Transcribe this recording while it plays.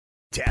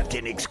Tapped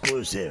In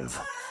exclusive.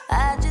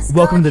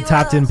 Welcome to the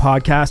Tapped In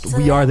podcast.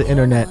 We are the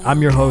internet.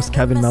 I'm your host,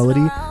 Kevin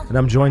Melody, and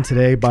I'm joined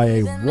today by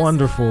a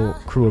wonderful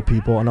crew of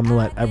people, and I'm going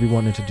to let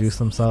everyone introduce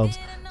themselves,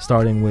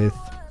 starting with...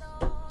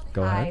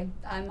 Go ahead.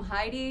 Hi, I'm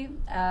Heidi.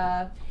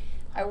 I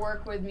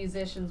work with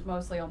musicians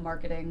mostly on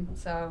marketing,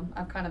 so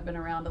I've kind of been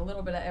around a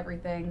little bit of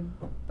everything,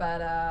 but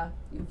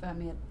you can find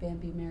me at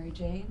Bambi Mary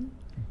Jane.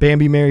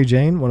 Bambi Mary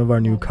Jane, one of our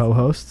new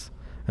co-hosts.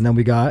 And then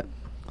we got...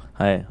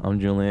 Hi,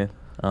 I'm Julian.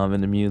 I'm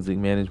in the music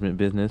management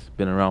business.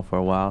 Been around for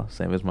a while,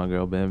 same as my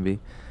girl Bambi.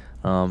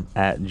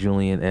 At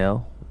Julian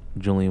L.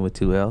 Julian with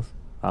 2 L's.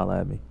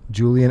 Holla at me.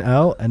 Julian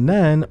L. And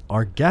then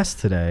our guest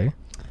today...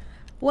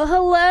 Well,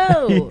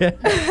 hello.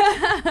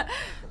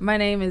 My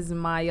name is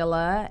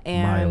Mayila,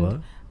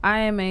 and I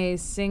am a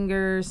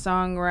singer,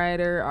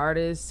 songwriter,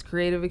 artist,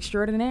 creative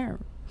extraordinaire.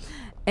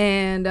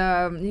 And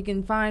you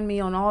can find me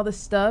on all the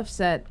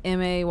stuffs at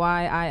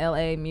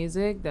Mayila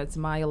Music. That's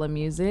Mayila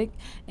Music.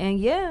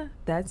 And yeah,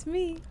 that's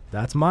me.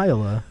 That's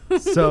Mayila.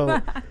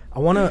 So I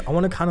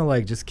wanna kind of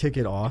like just kick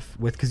it off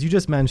with, because you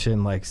just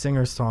mentioned like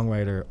singer,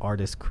 songwriter,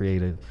 artist,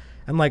 creative,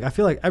 and like I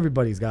feel like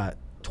everybody's got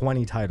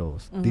 20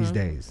 titles these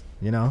days,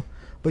 you know.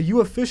 But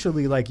you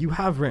officially, like, you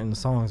have written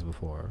songs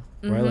before,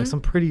 right? Like some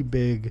pretty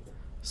big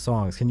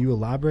songs. Can you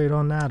elaborate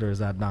on that, or is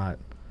that not?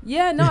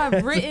 Yeah, no,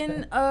 I've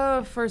written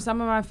for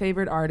some of my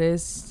favorite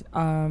artists.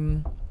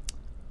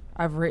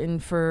 I've written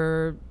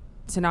for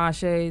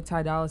Tinashe,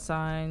 Ty Dolla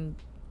 $ign.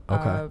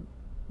 Okay.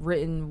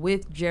 Written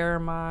with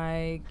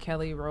Jeremiah,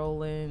 Kelly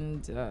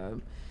Rowland.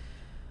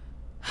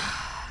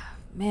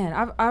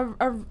 Man,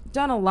 I've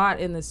done a lot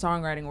in the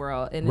songwriting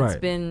world, and it's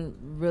been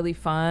really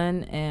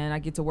fun, and I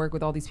get to work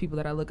with all these people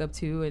that I look up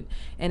to,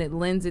 and it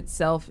lends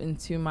itself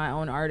into my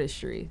own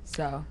artistry.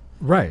 So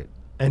right.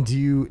 And do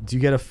you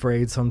get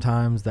afraid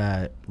sometimes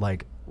that,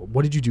 like,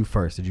 what did you do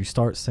first? Did you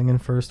start singing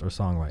first or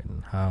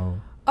songwriting?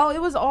 How? Oh,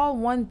 it was all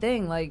one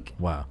thing. Like,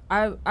 wow.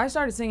 I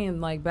started singing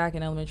like back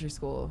in elementary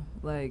school,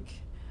 like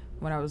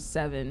when I was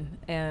 7,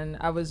 and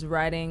I was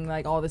writing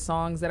like all the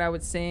songs that I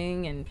would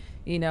sing, and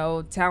you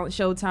know, talent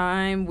show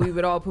time, we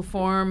would all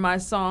perform my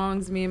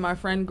songs, me and my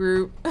friend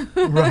group.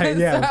 Right,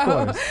 yeah,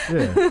 of course.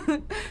 Yeah.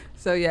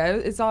 So yeah,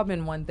 it's all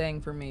been one thing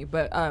for me.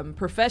 But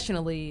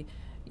professionally,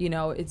 you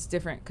know, it's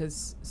different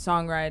because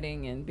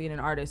songwriting and being an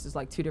artist is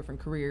like 2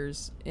 different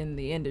careers in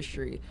the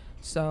industry.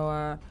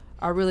 So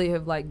I really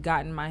have like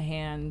gotten my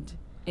hand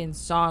in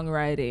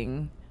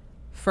songwriting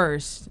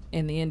first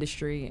in the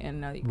industry,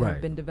 and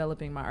I've been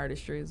developing my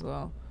artistry as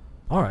well.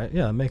 All right,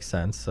 yeah, that makes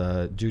sense.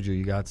 Juju,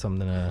 you got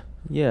something to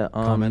comment you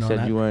on said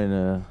that? you were in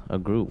a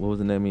group. What was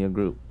the name of your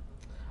group?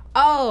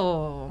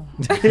 Oh.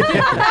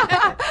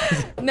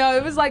 No,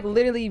 it was like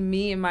literally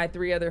me and my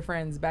 3 other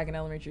friends back in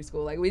elementary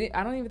school. Like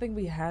I don't even think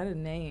we had a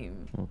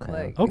name. Okay.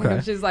 Like, okay. It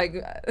was just like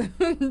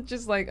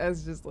just like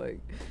us just like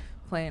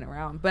playing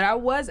around. But I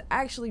was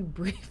actually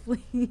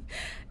briefly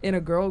in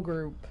a girl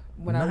group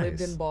when I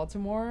lived in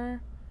Baltimore.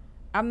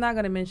 I'm not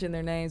going to mention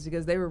their names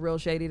because they were real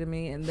shady to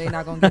me, and they're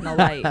not going to get no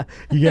light.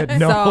 You get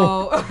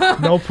no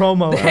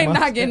promo. They're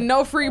not getting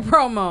no free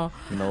promo.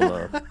 No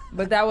love.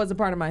 But that was a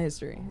part of my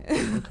history.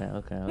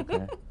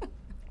 Okay.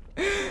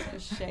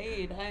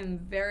 Shade. I'm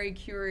very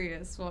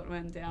curious what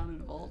went down in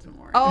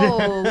Baltimore.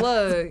 Oh,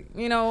 look,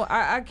 you know,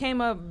 I came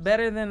up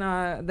better than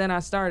I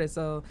started,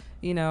 so,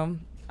 you know,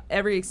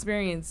 every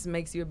experience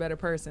makes you a better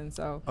person,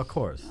 so. Of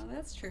course. Oh,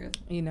 that's true.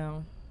 You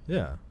know.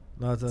 Yeah.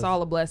 No, it's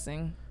all a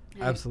blessing.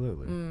 Hey,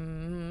 absolutely.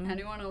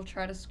 Anyone will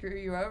try to screw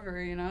you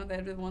over, you know?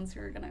 They're the ones who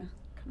are going to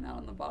come out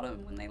on the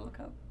bottom when they look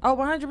up. Oh,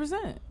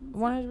 100%.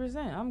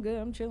 100%. I'm good.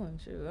 I'm chilling.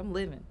 Shoot, I'm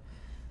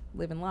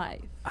living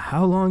life.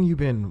 How long you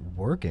been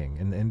working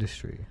in the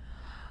industry?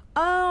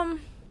 I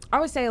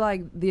would say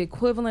like the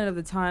equivalent of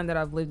the time that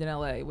I've lived in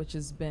LA, which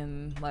has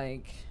been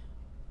like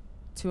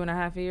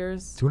 2.5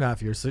 years.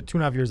 2.5 years. So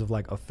 2.5 years of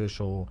like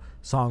official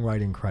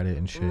songwriting credit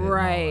and shit. Right.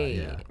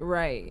 And all that, yeah.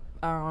 Right.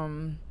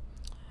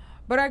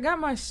 But I got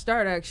my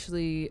start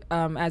actually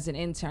as an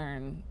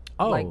intern.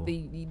 Oh. Like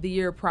the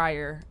year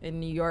prior in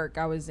New York,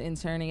 I was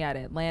interning at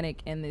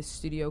Atlantic in this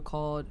studio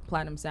called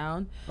Platinum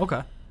Sound.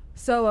 Okay.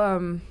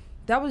 So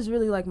that was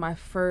really like my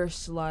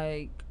first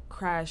like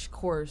crash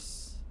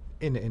course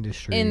in the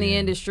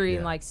industry.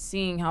 And like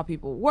seeing how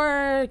people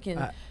work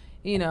and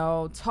you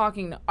know,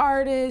 talking to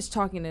artists,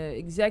 talking to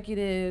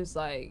executives,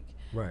 like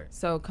right.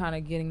 So kind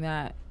of getting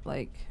that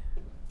like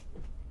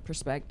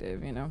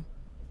perspective, you know.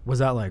 Was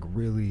that like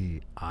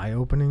really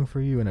eye-opening for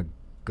you in a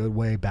good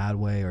way, bad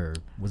way, or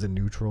was it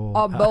neutral?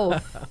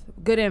 Both.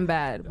 Good and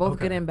bad. Both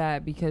okay. Good and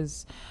bad,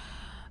 because,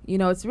 you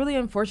know, it's really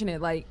unfortunate.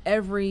 Like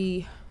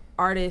every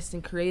artist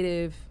and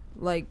creative,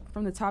 like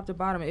from the top to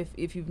bottom,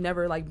 if you've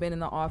never like been in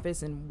the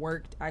office and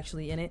worked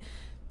actually in it,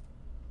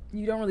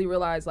 you don't really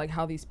realize like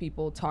how these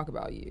people talk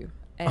about you.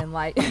 And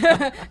like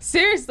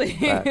seriously,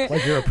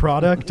 like you're a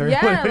product, or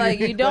yeah, like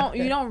you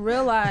don't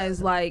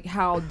realize like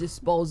how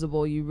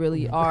disposable you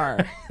really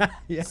are.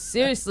 Yeah.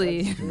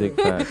 Seriously, Big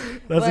fact.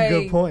 That's like, a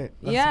good point.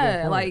 That's yeah, a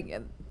good point.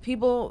 like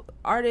people,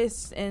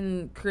 artists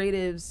and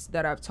creatives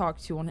that I've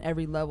talked to on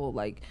every level,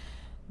 like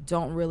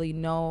don't really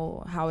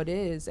know how it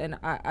is. And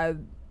I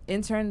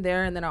interned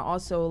there, and then I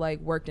also like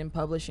worked in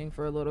publishing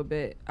for a little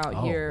bit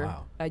out here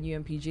at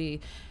UMPG,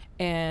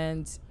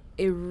 and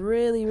it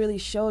really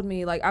showed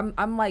me like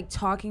I'm like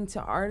talking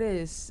to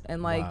artists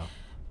and like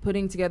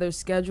putting together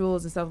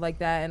schedules and stuff like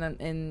that,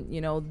 and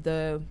you know,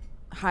 the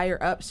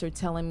higher ups are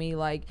telling me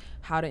like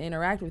how to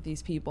interact with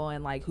these people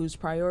and like who's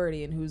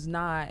priority and who's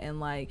not, and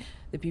like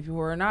the people who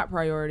are not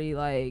priority,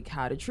 like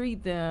how to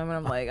treat them. And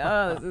I'm like,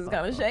 oh, this is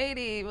kind of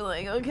shady, but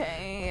like,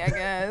 okay, I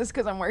guess,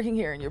 because I'm working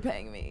here and you're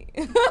paying me.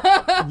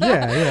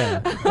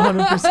 yeah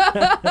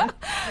 100%.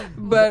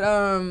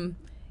 But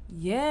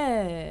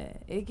yeah,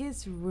 it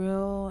gets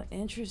real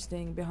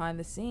interesting behind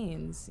the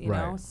scenes, you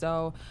know.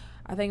 So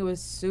I think it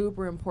was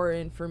super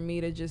important for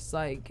me to just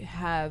like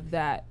have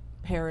that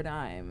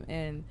paradigm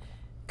and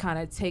kind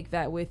of take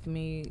that with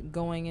me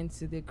going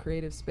into the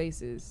creative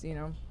spaces, you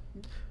know.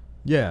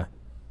 Yeah,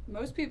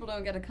 most people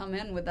don't get to come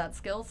in with that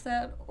skill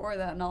set or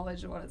that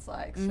knowledge of what it's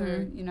like.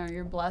 So, you know,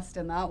 you're blessed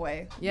in that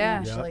way.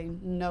 Yeah. You actually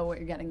know what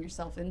you're getting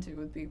yourself into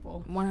with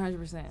people.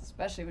 100%.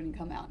 Especially when you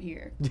come out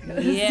here.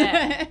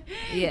 Yeah.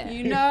 Yeah.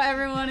 You know,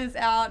 everyone is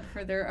out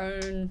for their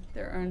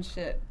own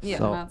shit. Yeah.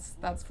 So, and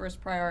that's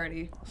first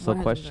priority. So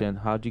 100%. question,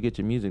 how'd you get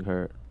your music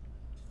heard?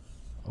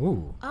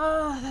 Ooh,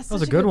 Oh, that's that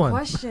was such a good one.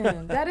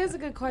 question. That is a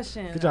good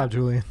question. Good job,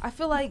 Julian. I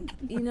feel like,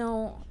 you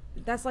know,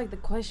 that's like the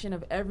question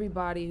of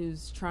everybody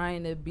who's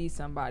trying to be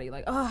somebody.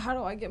 Like, oh, how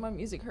do I get my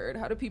music heard?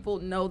 How do people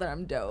know that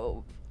I'm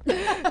dope?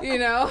 You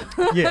know?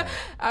 Yeah.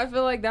 I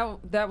feel like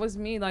that was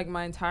me like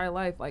my entire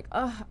life. Like,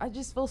 I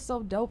just feel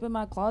so dope in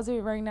my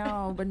closet right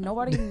now, but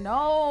nobody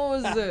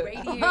knows.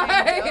 Radiating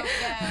dope,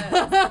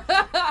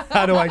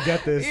 How do I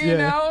get this? You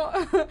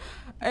know?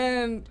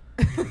 And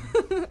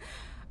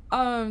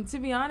to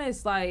be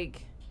honest,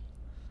 like,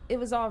 it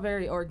was all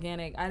very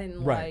organic.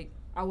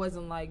 I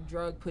wasn't like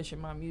drug pushing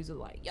my music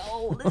like,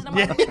 yo, listen to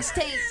my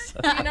mixtape.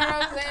 You know what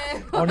I'm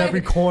saying? On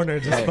every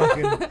corner, just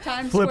fucking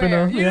Times flipping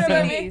Square. them. You know what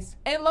I Yeah. mean?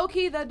 And low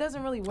key, that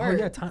doesn't really Oh work.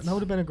 yeah, that would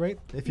have been a great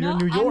if you're No,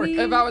 in New I York. mean-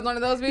 If I was one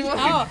of those people.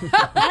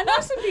 I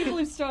know some people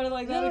who started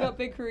like that and got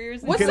big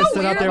careers. What's could've so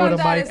stood out weird there with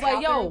about a that mic. is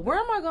like, yo, where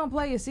am I gonna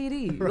play a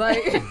CD?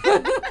 Like,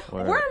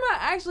 where am I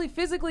actually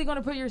physically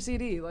gonna put your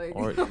CD? Like,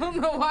 Or- I don't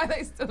know why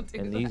they still do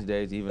And that. these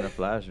days, even a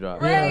flash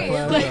drive. Right,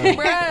 Yeah, like, flash drive.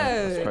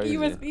 That's bruh, crazy.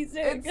 USB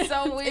stick. it's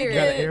so You weird.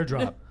 got an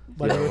airdrop,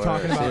 like we were Word.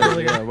 talking about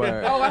Seriously, earlier. yeah,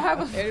 word. Oh, I have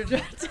a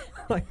airdrop.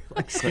 like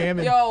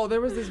scamming. Yo, there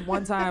was this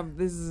one time.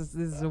 This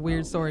is a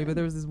weird story, but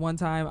there was this one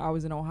time I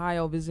was in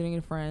Ohio visiting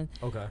a friend.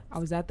 Okay. I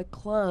was at the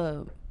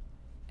club,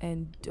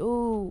 and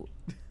dude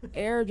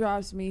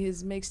airdrops me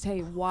his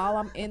mixtape while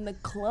I'm in the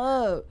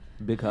club.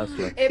 Big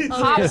hustler. It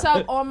pops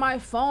up on my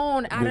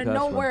phone out Big of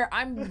hustler. nowhere.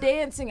 I'm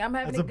dancing. I'm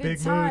having That's a a good big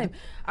time. mood.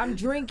 I'm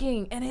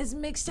drinking, and his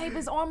mixtape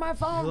is on my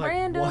phone You're like,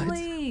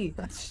 randomly.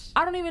 what?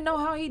 I don't even know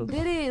how he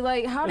did it.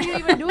 Like, how do you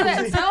even do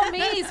that? Tell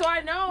me so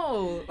I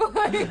know.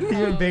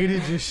 You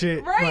invaded your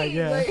shit. Right. Like,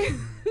 yeah. Like,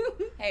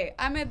 Hey,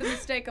 I made the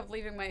mistake of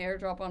leaving my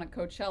airdrop on a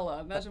Coachella.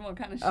 Imagine what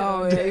kind of shit.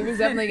 oh, yeah, he was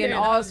definitely getting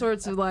all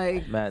sorts of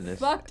like. Madness.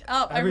 Fucked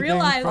up. Everything I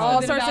realized from- All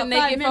within sorts of about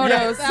 5 naked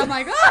minutes. photos. I'm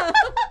like, oh.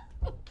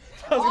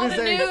 I was all gonna the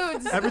say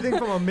nudes. everything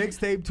from a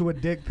mixtape to a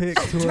dick pic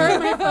to Turn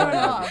my a. phone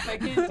off. I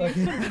can't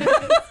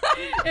do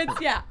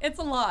it's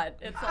a lot.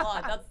 It's a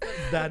lot.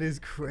 That's That is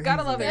crazy.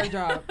 Gotta love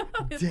airdrop.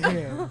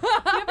 Damn. You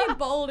have to be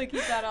bold to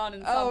keep that on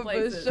in some Oh, for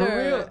places. sure. For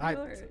real,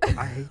 Every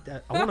I hate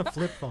that. I want a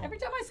flip phone. time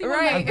I see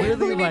Right. I one,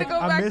 really We need to like. go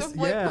I back to miss.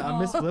 flip Yeah, I phone.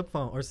 miss flip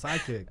phone or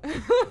Sidekick. I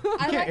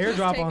can't like just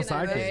airdrop taking on it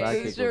Sidekick. away.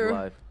 Sidekick was True.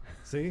 life.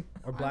 See, or I wish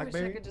I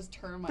BlackBerry. could just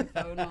turn my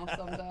phone off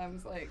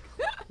sometimes. Like,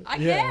 I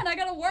Yeah. can. I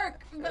gotta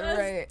work. But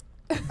Right.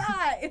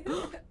 Bye.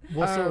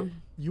 Well, so Um,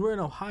 you were in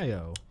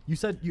Ohio. You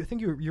said you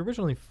think you're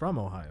originally from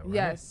Ohio, right?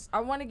 Yes,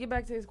 I want to get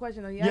back to his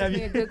question though. You Yeah, asked me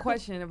yeah. a good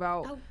question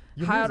about Oh.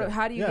 Your how music.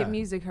 do you Yeah. get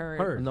music heard.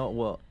 Heard. No,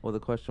 well, the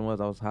question was,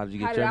 how did you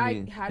get How your did I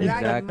music? how did I get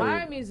Exactly.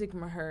 my music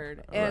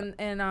heard?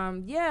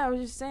 And yeah, I was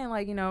just saying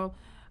like, you know,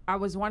 I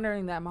was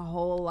wondering that my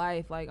whole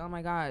life, like, oh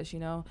my gosh, you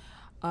know.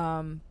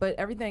 But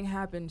everything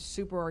happened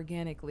super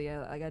organically.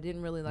 I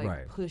didn't really like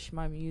Right. push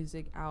my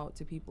music out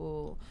to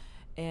people,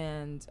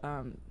 and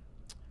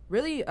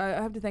really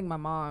I have to thank my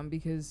mom,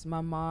 because my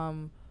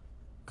mom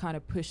kind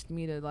of pushed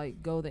me to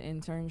like go the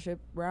internship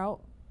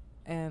route,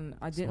 and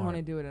I didn't want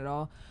to Smart. do it at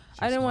all. She's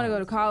I didn't want to go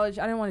smart. to college.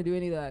 I didn't want to do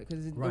any of that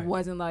because it Right.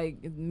 wasn't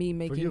like me you.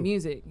 making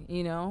music,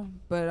 you know.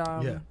 But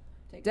Yeah.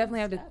 Take definitely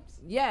those have to. steps.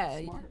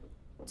 Yeah, Smart.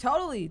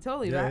 totally. Yeah,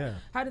 But yeah.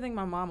 I had to thank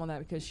my mom on that,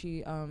 because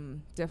she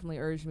definitely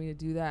urged me to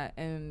do that.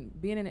 And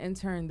being an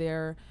intern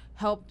there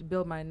helped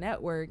build my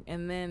network.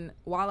 And then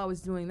while I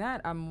was doing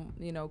that, I'm,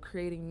 you know,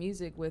 creating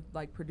music with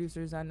like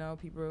producers I know,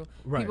 people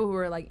Right. who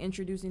were like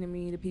introducing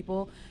me to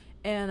people.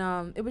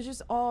 And it was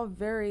just all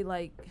very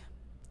like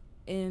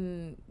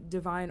in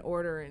divine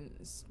order, and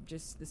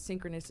just the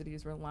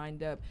synchronicities were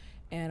lined up.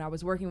 And I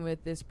was working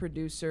with this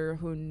producer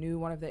who knew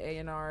one of the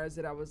A&Rs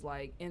that I was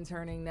like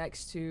interning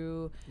next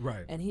to,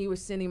 Right. and he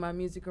was sending my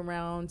music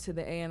around to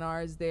the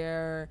A&Rs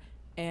there,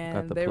 and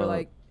Got the they were plug.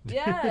 like,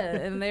 Yeah,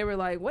 and they were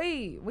like,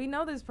 "Wait, we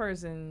know this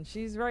person.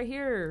 She's right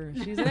here.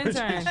 She's an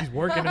intern." She's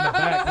working in the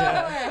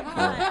back.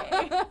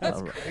 Yeah.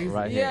 That's crazy.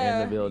 Right here in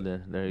Yeah. the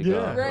building. There you go.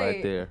 Yeah.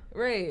 Right there.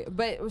 Right,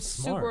 but it was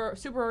Smart.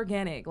 super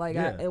organic. Like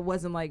Yeah. it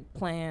wasn't like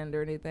planned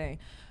or anything.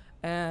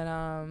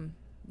 And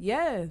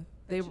yeah,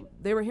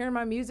 they were hearing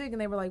my music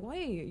and they were like,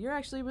 "Wait, you're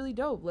actually really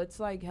dope. Let's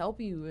like help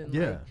you." And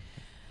Yeah. like,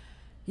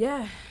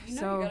 yeah. You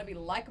know, So you gotta be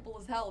likable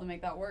as hell to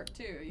make that work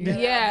too. You Yeah.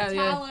 gotta Yeah, have the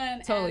yeah,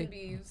 talent totally. and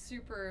be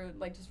super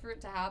like just for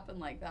it to happen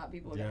like that.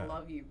 People are Yeah. gonna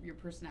love you, your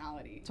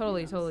personality.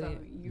 Totally, you know? totally. So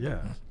you,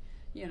 Yeah.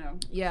 You know.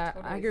 yeah,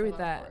 totally I agree with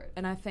set up for that. it.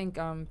 And I think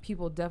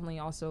people definitely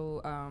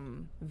also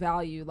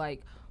value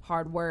like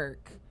hard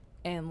work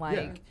and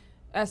like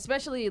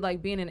especially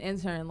like being an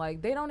intern,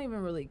 like they don't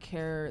even really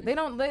care. They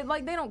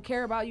don't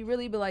care about you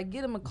really, but like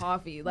get them a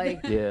coffee. Like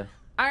Yeah.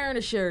 iron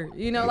a shirt,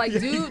 you know, like do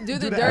the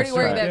the dirty extra.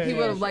 work that Yeah,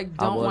 people yeah. like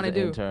I don't was want to an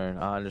do. intern.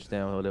 I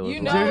understand what it was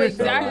You like. know So,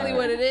 exactly like,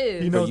 what it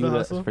is. You know for the you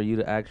hustle? for you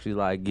to actually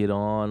like get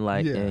on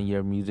like Yeah. and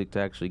your music to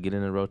actually get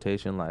in the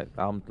rotation, like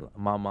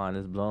my mind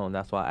is blown.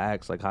 That's why I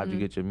asked like how'd you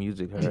get your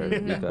music heard?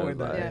 Because Point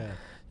that, like, Yeah.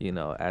 you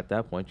know, at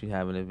that point you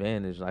have an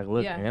advantage. Like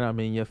look, Yeah. and I'm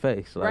in your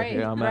face. Like Right,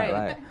 here I'm right. at.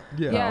 Like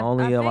Yeah. Yeah, not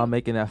only I am I think-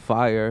 making that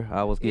fire,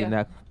 I was getting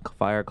Yeah. that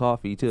fire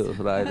coffee too.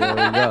 Like there we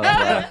go.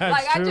 Like,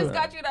 Like I true. just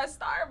got you that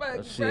Starbucks,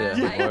 bro. Shit,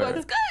 Like, it word.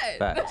 was good.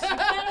 Facts.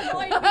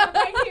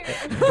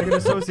 They can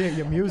associate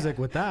your music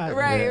with that.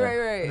 Right, Yeah.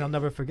 right. And I'll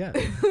never forget.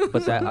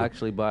 But that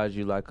actually buys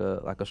you like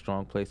a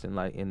strong place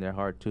in their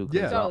heart too. 'Cause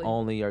Yeah. not Totally.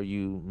 only are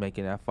you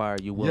making that fire,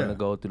 you're willing Yeah. to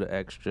go through the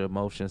extra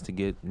motions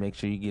to make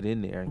sure you get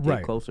in there and get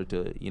Right. closer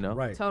to it. You know.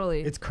 Right.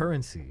 Totally. It's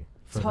currency.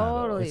 For that.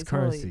 Totally, It's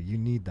currency. totally. You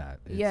need that.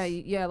 Yeah,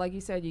 It's- yeah, like you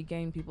said, you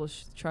gain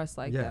people's trust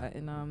like Yeah. that,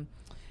 and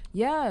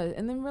yeah,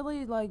 and then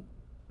really like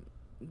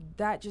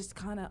that just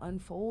kind of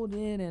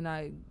unfolded, and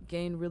I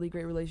gained really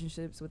great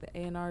relationships with the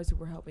A&Rs who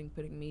were helping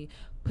put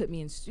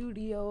me in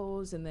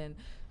studios, and then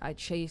I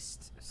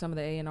chased some of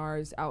the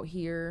A&Rs out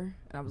here,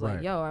 and I was like,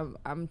 Right. yo,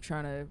 I'm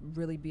trying to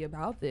really be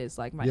about this.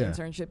 Like my Yeah.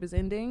 internship is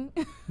ending.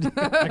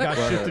 I got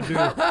shit to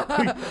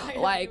do.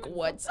 Like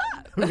what's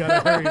up? We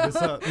gotta hurry this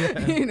up.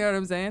 Yeah. You know what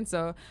I'm saying?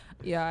 So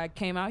yeah, I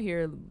came out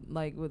here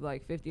like with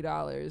like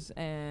 $50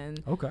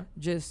 and Okay.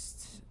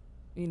 just,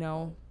 you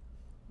know,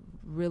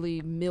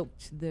 really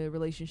milked the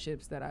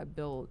relationships that I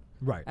built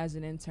Right. as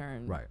an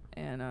intern. Right.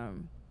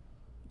 And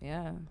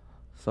yeah.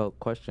 So,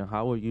 question: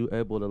 how were you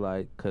able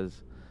to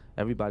because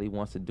everybody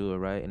wants to do it,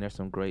 right? And there's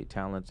some great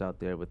talents out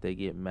there, but they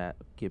get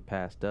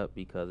passed up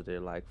because of their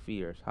like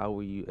fears. How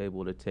were you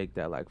able to take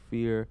that like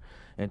fear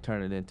and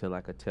turn it into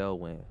like a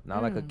tailwind,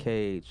 not like a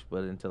cage,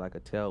 but into like a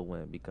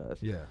tailwind?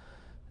 Because Yeah.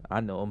 I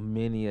know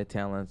many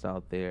talents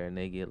out there, and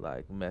they get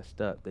like messed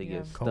up. They Yeah.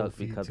 get Cold stuck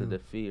feet, because too. of the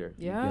fear.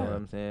 Yeah. You know what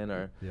I'm saying?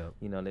 Or Yep.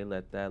 you know, they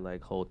let that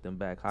like hold them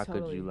back. How could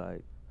you Totally.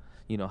 like,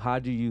 you know,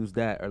 how'd you use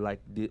that, or like,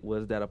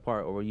 was that a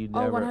part, or were you Oh,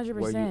 never, 100%.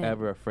 were you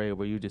ever afraid?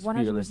 Were you just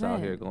fearless out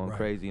 100%. here going Right.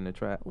 crazy in the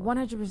trap?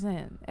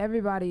 100%.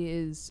 Everybody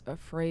is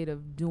afraid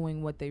of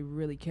doing what they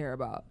really care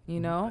about, you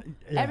know?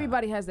 Yeah.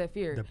 Everybody has that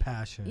fear. The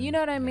passion. You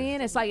know what I Yeah.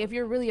 mean? It's like if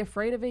you're really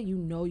afraid of it, you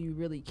know you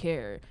really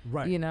care.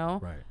 Right. You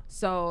know? Right.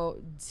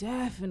 So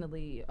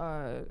definitely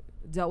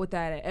dealt with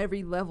that at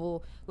every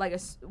level. Like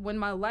when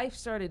my life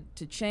started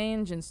to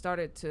change and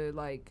started to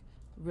like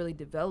really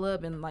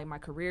develop and like my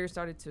career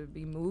started to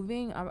be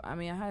moving, I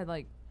mean, I had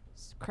like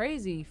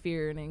crazy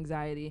fear and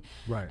anxiety.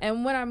 Right.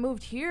 And when I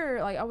moved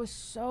here, like I was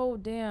so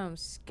damn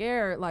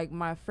scared. Like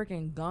my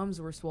freaking gums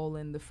were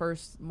swollen the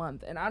first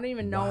month, and I don't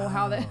even know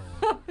how that.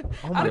 Oh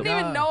I my don't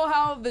even God. know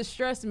how the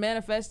stress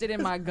manifested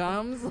in my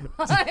gums.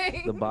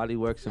 Like, The body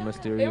works in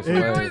mysterious it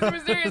ways. was in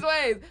mysterious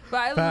ways. But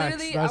I Facts,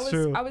 literally, that's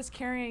true. I was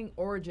carrying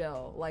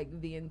Orgel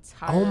like the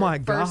entire Oh my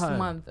first God.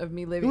 month of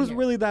me It living was here.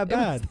 really that It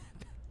was- bad.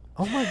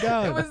 Oh my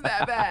God. It was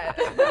that bad.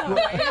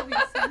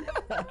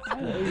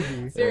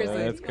 Crazy. Seriously.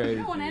 That's You crazy.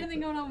 don't want anything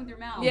going on with your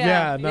mouth.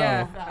 Yeah, no.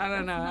 I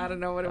don't know. I don't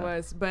know what it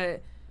was,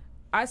 but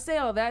I say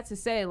all that to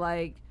say,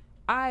 like,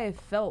 I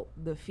felt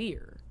the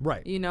fear.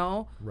 Right. You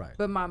know? Right.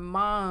 But my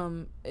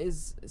mom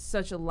is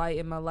such a light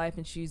in my life,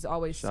 and she's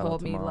always Shout out told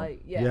to me, Mom.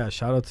 like, Yeah.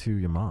 Shout out to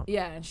your mom.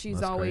 Yeah, and she's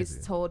That's always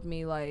crazy. told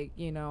me, like,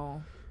 you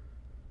know,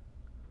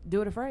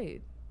 do it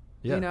afraid.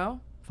 Yeah. You know?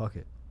 Fuck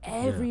it.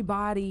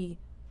 Everybody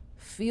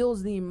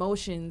feels the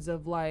emotions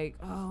of like,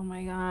 oh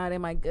my God,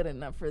 am I good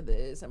enough for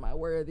this? Am I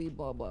worthy?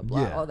 Blah, blah,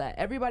 blah. Yeah. All that.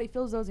 Everybody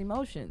feels those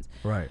emotions.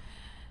 Right.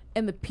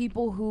 And the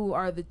people who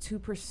are the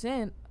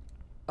 2%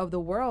 of the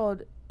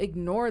world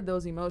ignore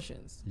those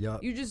emotions.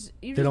 Yup. You just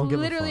don't give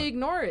a literally fuck.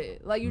 ignore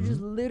it. Like you just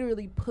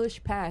literally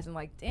push past and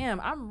like, damn,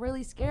 I'm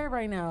really scared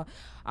right now.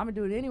 I'm gonna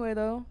do it anyway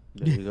though.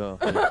 There you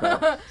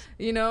go.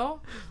 You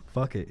know?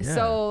 Fuck it. Yeah.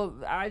 So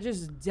I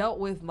just dealt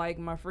with like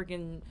my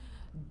freaking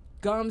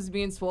gums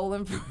being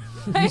swollen from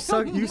You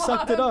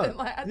sucked it up.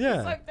 I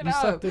Yeah,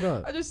 sucked it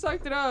up. I just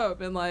sucked it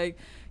up, and like,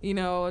 you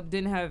know,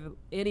 didn't have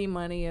any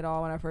money at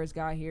all when I first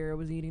got here. I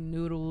was eating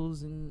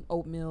noodles and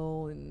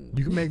oatmeal, and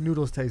You can make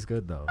noodles taste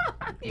good though.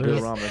 Good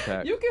There's- ramen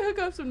pack. you can hook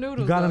up some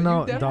noodles. You gotta though. know,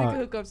 You definitely dog. can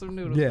hook up some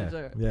noodles. yeah, For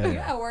sure. yeah, You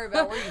yeah. gotta worry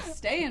about where you're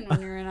staying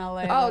when you're in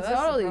LA. Oh, though. That's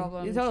totally. The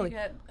problem. You Did totally. you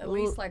get at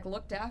least like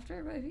looked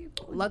after by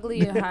people?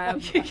 Luckily, I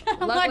have.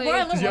 I'm like, boy,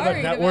 I look Did you have a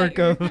worried network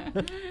about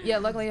of? Yeah,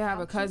 luckily I have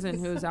a cousin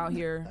who's out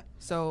here,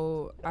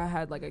 so I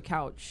had like a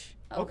couch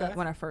Okay.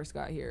 when I first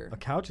got here. A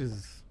couch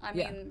is I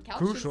Yeah. mean, couches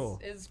Crucial.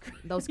 is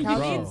Those you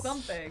couches. need Bro.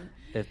 something.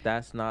 If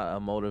that's not a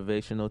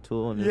motivational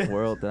tool in this Yeah.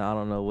 world, then I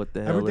don't know what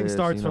the hell everything is.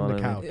 starts you know from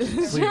the what I couch.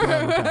 mean? Sleeping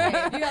on the couch.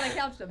 Right, you got a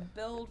couch to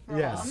build from.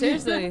 Yeah.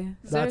 Seriously,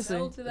 That's- seriously.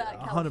 Build to that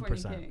 100%.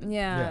 California king.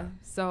 Yeah. Yeah.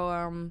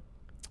 So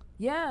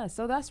yeah,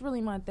 so that's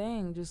really my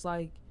thing. Just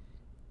like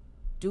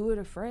do it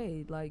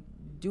afraid. Like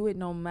do it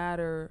no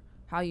matter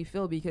how you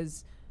feel,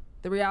 because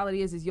the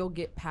reality is you'll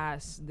get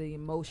past the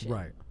emotion.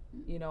 Right.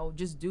 You know,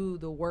 just do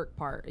the work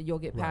part and you'll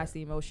get past Right.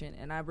 the emotion.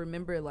 And I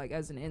remember like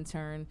as an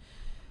intern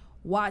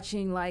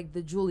watching like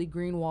the Julie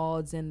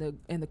Greenwalds and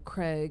the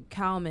Craig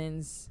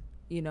Kalmans,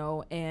 you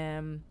know,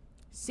 and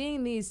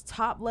seeing these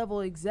top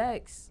level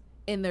execs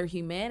in their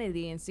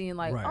humanity and seeing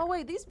like, Right. oh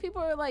wait, these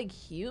people are like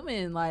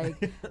human,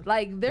 like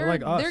like They're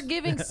like us. they're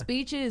giving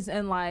speeches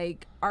and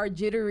like are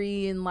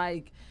jittery and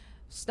like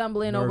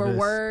stumbling over Nervous.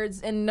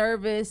 words and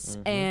nervous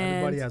and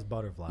Everybody has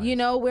butterflies. you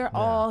know, we're Yeah.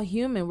 all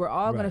human. We're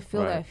all gonna Right.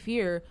 feel Right. that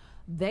fear.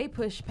 They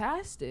push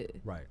past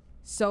it. Right.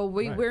 So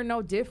Right. we're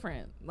no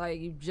different. Like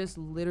you just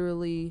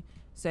literally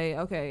say,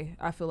 okay,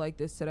 I feel like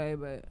this today,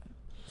 but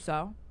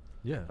so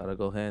Yeah. Gotta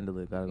go handle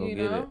it. Gotta go You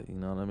get know? it. You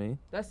know what I mean?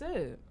 that's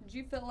it. Did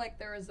you feel like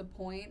there was a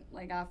point,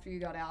 like after you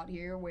got out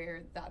here,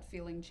 where that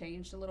feeling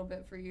changed a little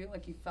bit for you?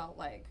 Like you felt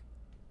like,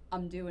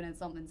 I'm doing it,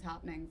 something's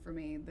happening for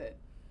me, that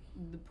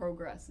the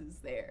progress is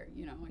there,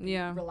 you know, and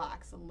Yeah. you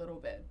relax a little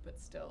bit, but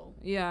still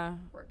Yeah.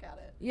 work at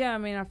it. Yeah, I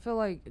mean, I feel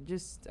like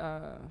just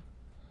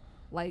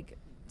like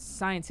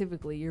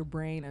scientifically your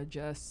brain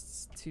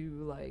adjusts to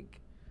like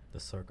The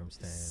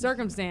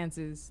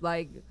circumstances,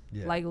 like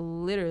Yeah. like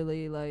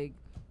literally, like,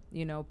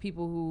 you know,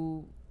 people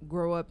who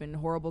grow up in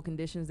horrible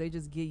conditions, they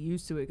just get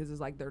used to it because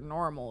it's like they're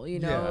normal, you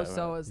know. Yeah,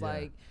 So right. it's Yeah.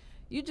 like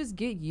you just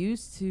get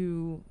used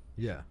to,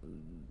 Yeah.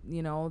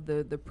 you know,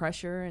 the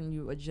pressure, and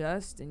you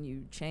adjust and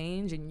you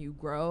change and you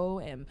grow.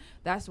 And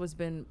that's what's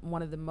been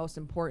one of the most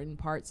important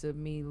parts of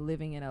me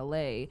living in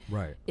LA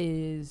Right.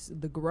 is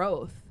the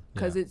growth,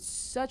 because Yeah. it's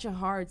such a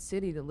hard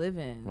city to live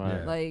in. Right.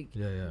 Yeah. Like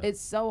Yeah. it's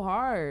so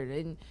hard.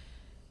 And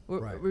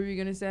what Right. were you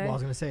gonna say? Well, I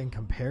was gonna say in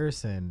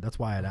comparison, that's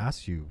why I'd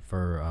asked you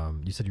for.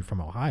 You said you're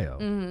from Ohio.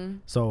 Mm-hmm.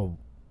 So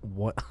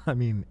what? I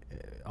mean,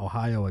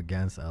 Ohio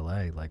against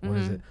LA. Like, what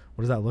is Mhm. it?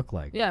 What does that look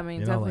like? Yeah, I mean, You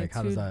know, definitely like,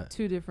 how does that?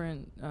 two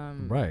different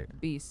Right.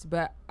 beasts.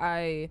 But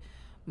I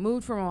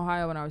moved from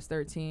Ohio when I was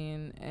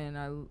 13, and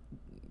I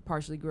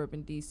partially grew up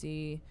in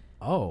DC.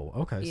 Oh,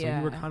 okay. So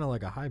you were Yeah. kind of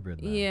like a hybrid.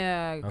 Then.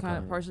 Yeah, kind Okay.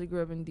 of partially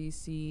grew up in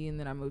DC, and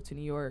then I moved to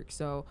New York.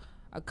 So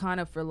I kind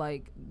of for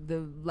like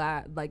the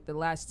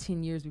last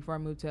 10 years before I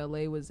moved to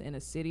LA was in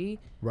a city,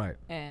 Right.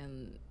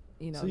 and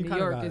you know, So you New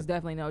kinda York got- is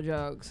definitely no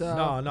joke.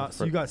 So No.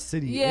 So you got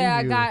city.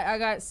 yeah, in you. I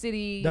got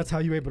city. That's how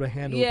you were able to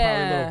handle it probably a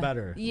Yeah, little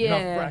better. You're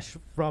not yeah. fresh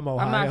from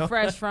Ohio. I'm not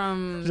fresh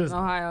from Just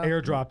Ohio.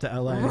 airdrop to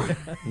LA.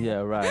 Yeah,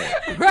 right.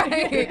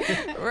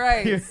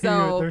 right.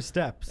 So there's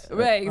steps.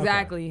 right, Okay.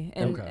 exactly,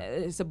 and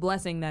Okay. it's a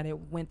blessing that it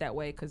went that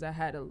way because I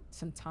had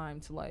some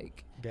time to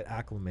like. Get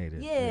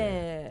acclimated. Yeah.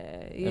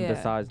 And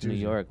besides New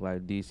Juju. York,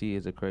 like DC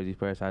is a crazy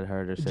place. I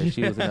heard her say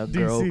she was in a Yeah,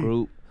 girl DC.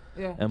 group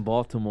Yeah. in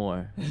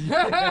Baltimore.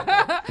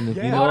 And if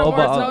Yeah. you know Baltimore's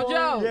about no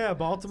joke. Yeah,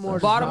 Baltimore.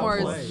 Baltimore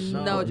is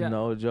no joke.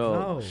 no joke.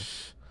 No.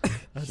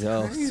 That's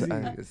Yo,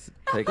 crazy.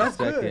 take That's a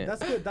second. good.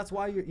 That's good. That's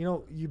why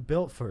you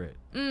built for it.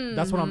 Mm-hmm.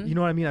 That's what I'm. You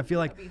know what I mean? I feel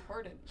like. Gotta be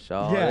hardened.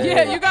 Shaw, Yeah.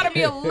 Yeah, you gotta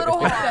be a little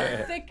The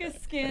hard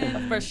thickest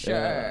skin. for sure.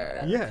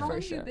 Yeah. How long for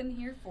have sure. you been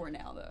here for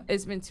now, though?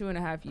 It's been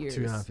 2.5 years.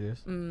 2.5 years.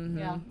 Mm-hmm.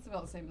 Yeah, it's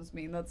about the same as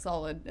me. That's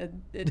solid.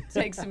 It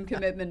takes some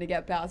commitment to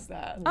get past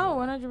that. Oh,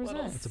 Little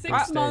 100%. It's a big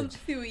 6 stage. months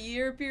to a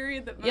year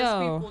period that most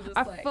Yo, people just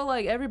I like. feel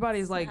like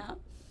everybody's like snap.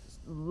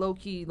 low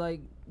key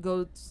like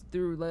goes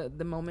through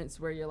the moments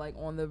where you're like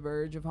on the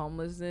verge of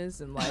homelessness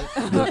and like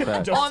Big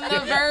fact. on the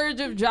verge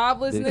of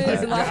joblessness Big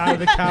and You're like out of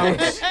the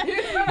couch. you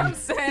know what I'm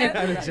saying?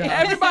 Out of job.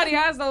 Everybody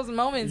has those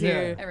moments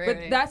Yeah. here. Right, But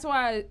right. that's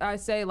why I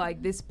say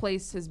like this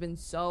place has been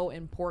so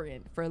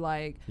important for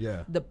like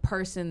Yeah. the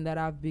person that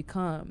I've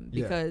become,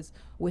 Yeah. because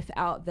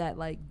without that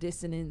like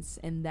dissonance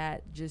and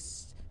that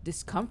just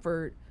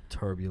discomfort,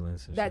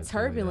 Turbulence. And that shit, too,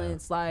 yeah.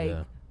 turbulence, like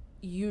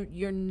Yeah.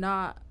 you're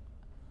not,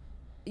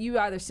 you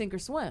either sink or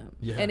swim.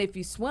 Yeah. And if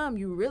you swim,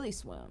 you really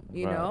swim,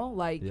 you Right. know,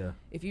 like Yeah.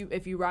 if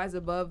you rise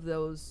above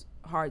those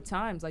hard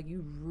times, like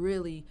you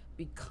really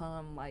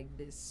become like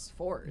this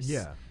force.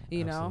 Yeah.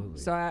 You know? absolutely.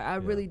 So I Yeah.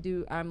 really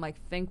do, I'm like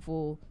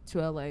thankful to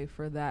LA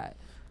for that.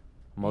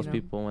 Most know?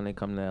 people when they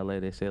come to LA,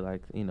 they say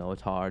like, you know,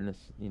 it's hard and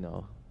it's, you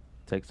know,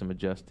 take some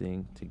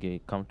adjusting to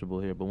get comfortable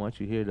here. But once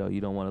you're here, though,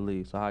 you don't want to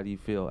leave. So how do you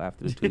feel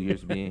after the 2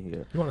 years being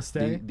here? You want to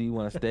stay? Do you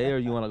want to stay or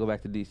you want to go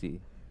back to DC?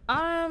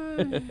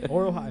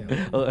 Or Ohio?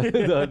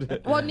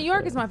 Well, New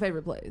York is my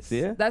favorite place.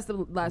 Yeah? That's the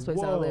last place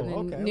I lived in. Whoa,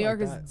 okay, New I York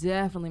like is that.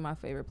 definitely my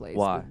favorite place.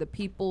 Why? The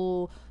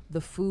people,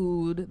 the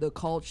food, the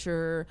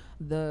culture,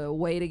 the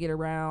way to get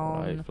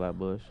around. Right,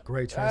 Flatbush.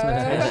 Great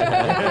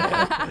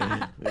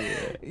transportation.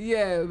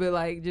 Yeah, but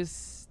like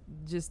just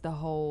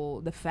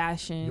the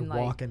fashion. You're like,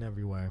 walking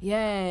everywhere.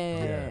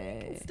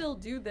 Yeah. Still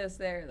do this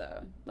there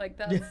though. Like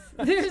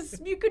that's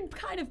you could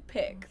kind of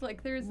pick.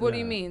 Like there's. What do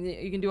you mean?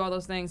 You can do all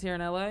those things here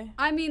in LA?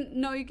 I mean,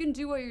 no, you can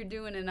do what you're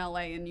doing in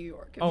LA and New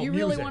York. If Oh, you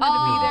really music. wanted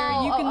to be there,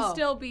 you Oh, can oh.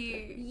 still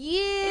be.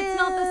 Yeah. It's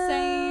not the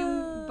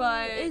same,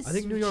 but I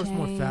think New York's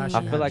more changed.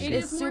 fashion. I feel like it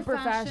it's is more super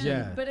fashion.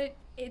 Yeah. But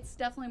it's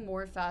definitely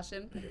more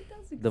fashion. But it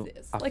does The-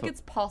 exist. I Like feel-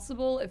 it's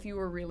possible if you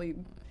were really.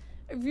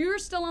 If you were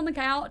still on the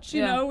couch,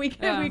 you Yeah. know, we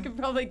Yeah. could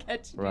probably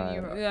get to Right.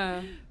 New York.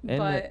 Yeah.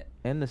 But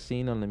And the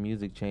scene on the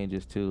music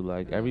changes too.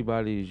 Like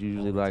everybody is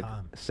usually All the like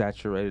time.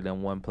 saturated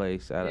in one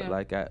place at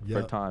Yeah. for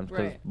Yep. times.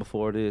 Because Right.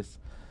 before this,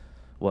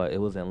 it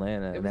was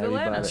Atlanta, It and was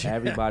everybody Atlanta.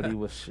 everybody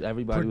was up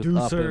and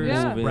Producers,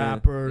 Yeah. moving.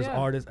 rappers, Yeah.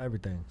 artists,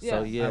 everything. So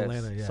Yeah. yeah,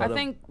 Atlanta, yeah. so I the-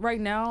 think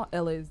right now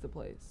LA is the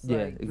place. Yeah,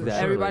 Like, exactly.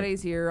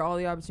 Everybody's here, all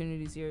the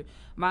opportunities here.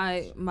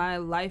 My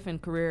life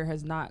and career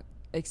has not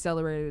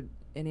accelerated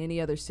in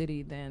any other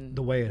city than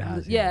The way it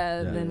has.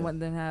 Yeah, here.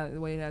 the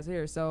way it has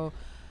here. So,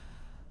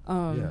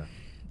 Yeah.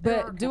 There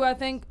are but do I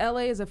think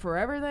LA is a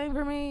forever thing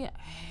for me?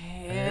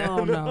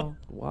 Hell no.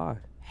 Why?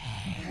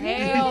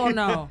 Hell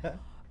no.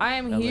 I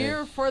am LA.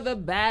 here for the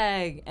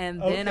bag, and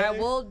then I Okay.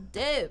 will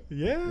dip.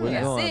 Yeah. Where you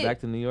That's going? it. Back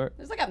to New York?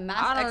 there's like a mass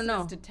I don't exodus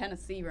know. to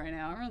Tennessee right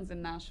now. Everyone's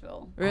in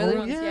Nashville. Really?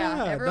 Everyone's,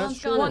 Yeah, everyone's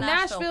that's gone true. to Well,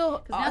 Nashville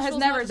 'Cause has Nashville's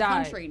never not just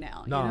died. country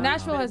now. No.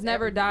 Nashville But has it's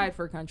never everything. died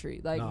for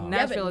country. Like No.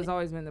 Nashville Yeah, but has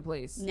always been the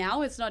place.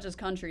 Now it's not just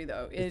country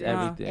though. It's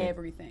everything.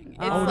 everything.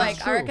 It's Oh, like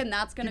that's I true. reckon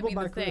that's gonna People be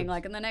buy the thing. cribs.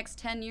 Like in the next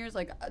 10 years,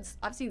 like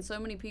I've seen so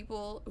many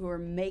people who are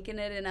making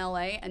it in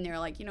LA, and they're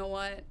like, you know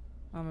what?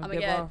 I'm I'm gonna gonna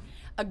give get off.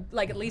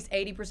 like at least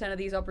 80% of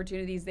these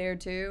opportunities there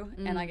too,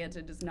 and I get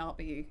to just not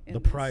be in The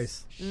this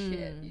price.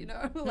 shit, you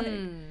know, like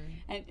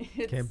and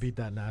it's, Can't beat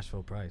that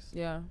Nashville price.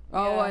 Yeah.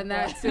 Oh, Yeah, and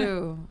that but-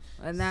 too.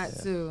 And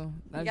that too. You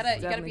That's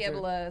gotta definitely be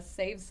able true. to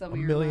save some $1 of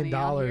your million money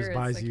out here. It's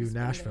buys like you spend it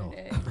Nashville.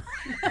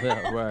 every day.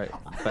 Yeah, right.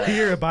 Facts.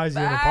 Here it buys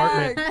you an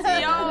apartment.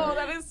 Facts. Yo,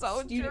 that is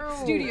so true.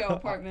 Studio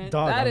apartment.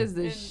 Dog, That I'm- is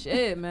the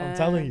shit, man. I'm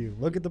telling you.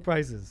 Look at the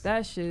prices.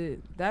 That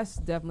shit, that's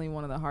definitely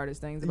one of the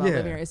hardest things about Yeah.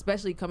 living here,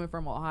 especially coming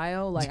from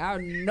Ohio. Like, I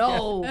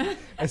know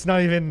It's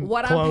not even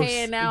what close. I'm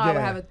paying now. I would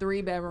Yeah. have a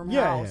 3-bedroom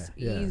Yeah, house.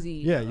 yeah, yeah. Easy.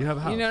 Yeah, you have a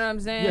house. You know what I'm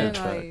saying?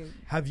 Yeah. Like,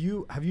 Have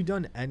you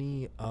done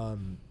any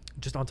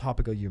just on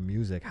topic of your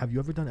music? Have you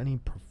ever done any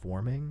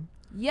performing?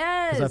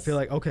 yes. Because I feel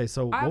like okay.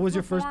 So what I've was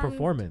your first performed,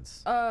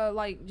 performance?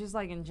 Like, just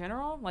like in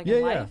general? Like, Yeah,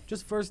 in yeah. life?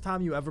 Just first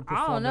time you ever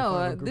performed. I don't in know.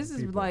 front of a group This of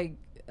is people. like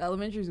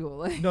elementary school.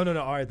 Like, No.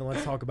 All right, then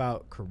let's talk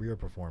about career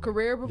performance.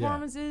 career Yeah.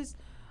 performances.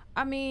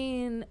 I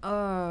mean,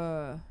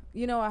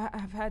 you know,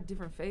 I've had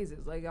different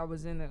phases. Like, I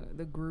was in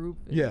the group.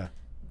 and Yeah.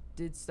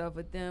 did stuff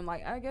with them.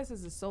 Like, I guess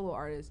as a solo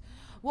artist.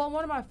 Well,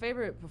 one of my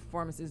favorite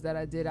performances that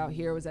I did out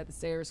here was at the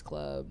Sayers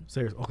Club.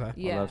 Serious. Okay.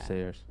 Yeah. I love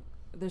Sayers.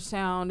 Their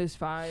sound is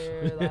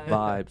fire. Like,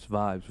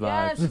 Vibes.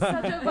 Yeah, it's just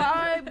such a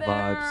vibe there.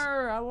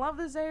 Vibes. I love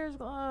the Sayers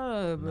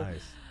Club.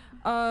 Nice.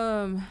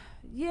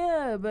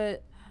 Yeah,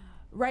 but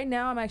right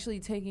now I'm actually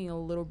taking a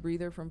little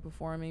breather from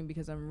performing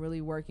because I'm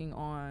really working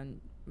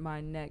on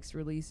my next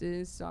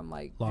releases. So I'm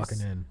like Locking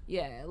just- in.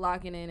 Yeah,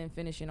 locking in and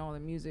finishing all the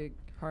music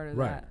part of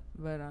Right. that.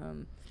 But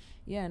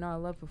yeah, no, I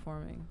love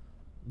performing.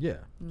 Yeah.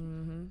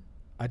 Mm-hmm.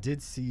 I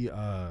did see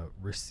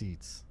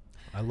Receipts.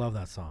 I love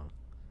that song.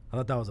 I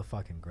thought that was a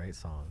fucking great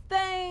song.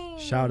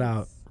 Thanks. Shout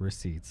out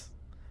Receipts.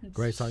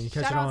 Great song. You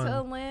can catch Shout out it to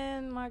on.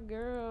 Lynn, my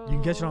girl. You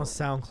can catch it on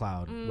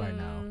SoundCloud right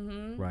now.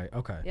 Mhm. Right.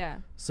 Okay. Yeah.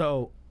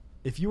 So,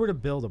 if you were to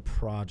build a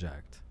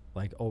project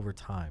like over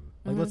time,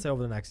 like let's say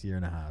over the next year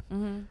and a half,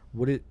 Mm-hmm.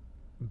 would it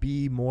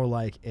be more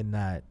like in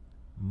that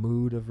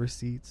mood of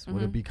Receipts?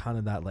 Would it Mhm. be kind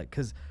of that like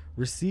because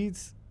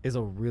Receipts is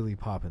a really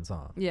poppin'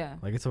 song. Yeah.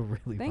 Like it's a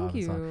really Thank poppin'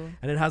 you. song,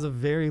 and it has a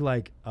very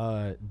like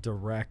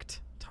direct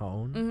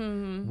tone.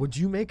 Mm-hmm. Would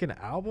you make an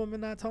album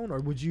in that tone,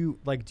 or would you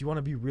like? Do you want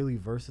to be really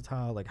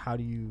versatile? Like, how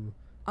do you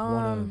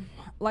want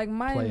Like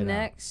my play it out?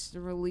 next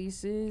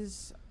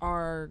releases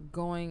are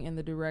going in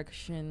the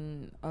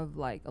direction of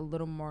like a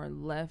little more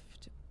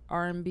left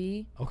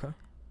R&B. to? Okay.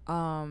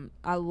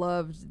 I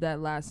loved that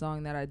last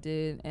song that I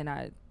did, and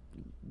I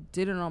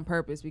did it on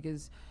purpose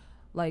because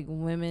like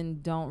women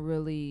don't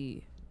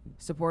really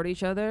support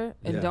each other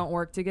and Yeah. don't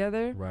work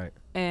together. Right.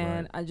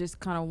 And I just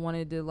kind of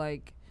wanted to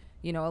like,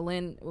 you know,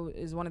 Alin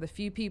is one of the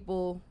few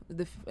people,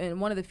 and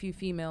one of the few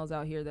females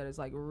out here that is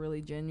like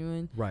really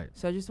genuine. Right.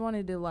 So I just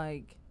wanted to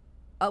like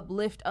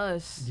uplift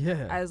us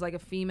Yeah. as like a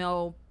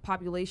female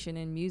population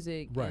in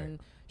music Right. and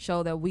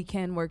show that we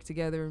can work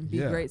together and be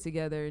Yeah. great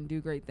together and do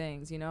great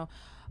things, you know.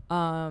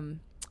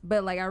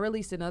 But like I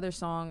released another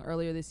song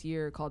earlier this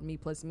year called Me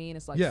Plus Me, and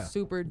it's like Yeah.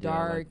 super I like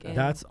dark. that. and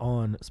That's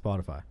on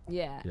Spotify.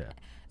 yeah, Yeah.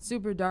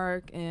 super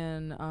dark,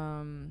 and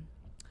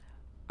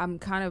I'm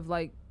kind of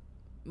like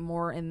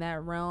more in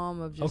that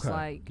realm of just Okay.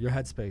 like Your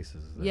headspace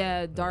is there.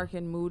 yeah, dark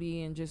and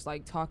moody, and just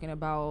like talking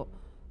about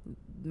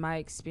my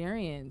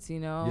experience, you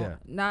know, Yeah.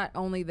 not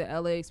only the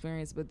LA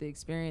experience, but the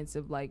experience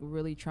of like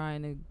really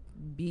trying to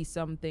be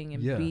something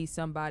and Yeah. be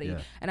somebody.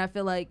 Yeah. And I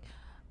feel like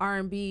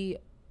R&B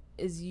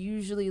is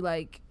usually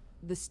like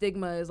the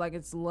stigma is like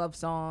it's love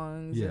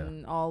songs Yeah.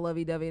 and all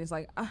lovey-dovey, and it's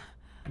like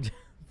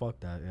Fuck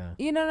that, yeah.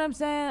 you know what I'm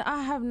saying?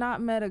 I have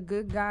not met a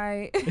good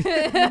guy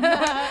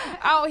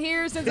out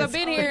here since I've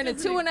been here in the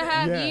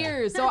 2.5 Yeah.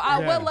 years. So Yeah.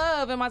 what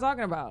love am I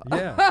talking about?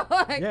 Yeah.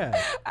 Like, Yeah.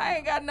 I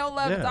ain't got no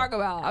love to Yeah. talk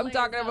about. LA I'm is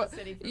talking not a about,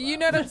 city for you love.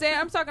 know what I'm saying?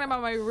 I'm talking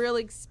about my real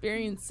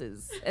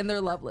experiences, and they're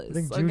loveless. I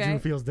think okay? Juju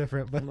feels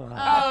different, but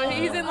Oh,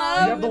 he's in you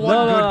love? have the No, one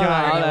no, good no,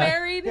 guy. Are you no.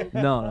 married?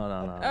 No.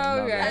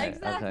 Okay. Okay,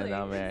 Exactly.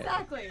 not married.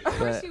 Exactly. Of But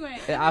course you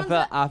ain't. I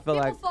feel People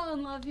like fall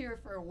in love here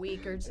for a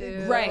week or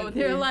two. Right.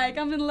 They're like,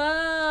 I'm in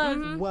love.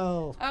 Mhm.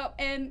 Well, Oh,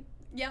 and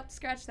yep,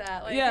 scratch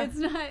that. Like, Yeah. it's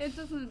not. It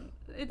doesn't.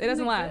 It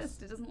doesn't last.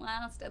 exist. It doesn't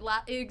last.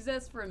 It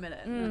exists for a minute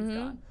and Mhm. then it's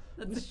gone.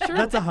 That's True.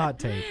 that's a hot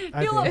take.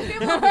 I People,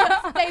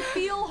 think. they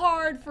feel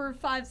hard for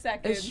 5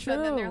 seconds, It's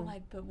and then they're true.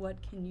 like, "But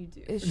what can you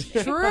do? It's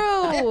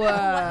true.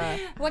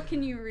 What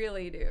can you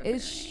really do? for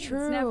It's me? It's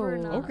never true.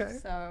 enough." Okay.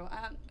 So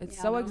It's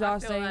yeah, so no,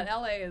 exhausting. I feel that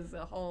LA is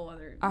a whole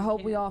other. I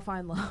hope you we can't- all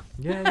find love.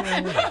 Yeah, yeah,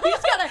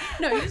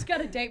 yeah. You just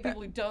gotta date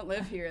people who don't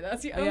live here.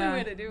 That's the only Yeah,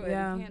 way to do it. You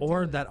yeah. can't do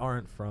Or it. that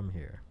aren't from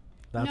here.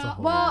 That's a No,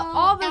 whole. Well,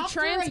 all the after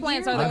a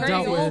transplants year, are the I've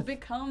dealt they all with-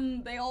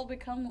 become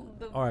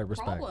the All right,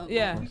 respect. problem.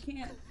 Yeah. Like, you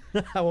can't.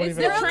 I won't It's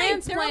even. the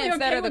transplants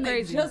that are the when they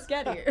crazy. Just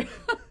get here.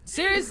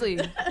 Seriously,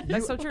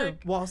 that's so true.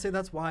 Well, I'll say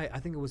that's why I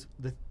think it was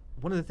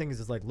one of the things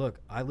is like, look,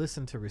 I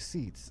listened to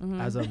Receipts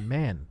Mm-hmm. as a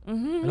man,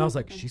 and I was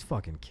like, she's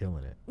fucking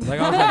killing it. Like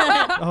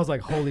I was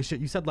like, holy shit.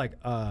 You said like,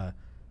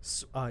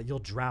 you'll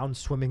drown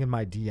swimming in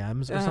my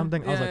DMs or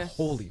something. I was yeah. like,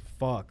 holy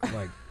fuck,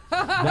 like.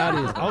 That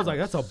is, I was like,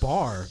 that's a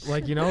bar,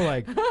 like, you know,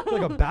 like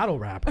a battle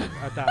rapper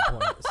at that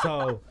point.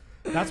 So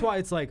that's why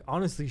it's like,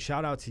 honestly,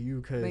 shout out to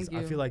you, because Thank I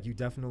you. feel like you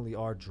definitely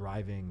are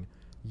driving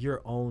your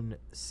own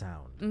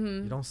sound.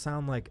 You don't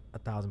sound like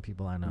 1,000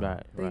 people I know.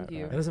 right. Thank right,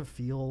 you. It doesn't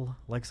feel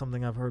like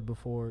something I've heard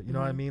before. You know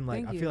what I mean? Like,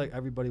 Thank I you. feel like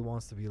everybody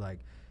wants to be like,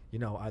 you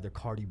know, either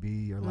Cardi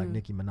B or like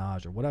Nicki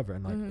Minaj or whatever.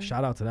 And like, Mhm.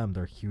 shout out to them.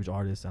 They're huge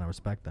artists and I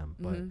respect them.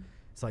 But Mhm.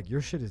 it's like, your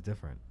shit is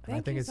different. And I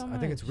Thank think you it's, so I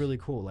think it's much. really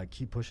cool. Like,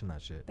 keep pushing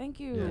that shit. Thank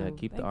you. Yeah, Yeah,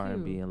 keep the Thank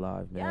R&B you.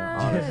 alive, man.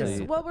 Yes.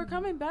 Honestly, Well, we're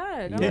coming back.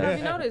 I don't know Yeah. if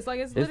you noticed. Like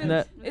it's It's literally,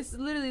 not- it's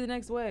literally the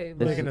next wave.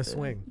 It's- Making a Like,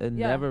 swing. it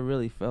Yeah. never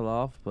really fell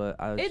off, but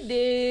it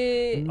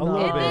did. A little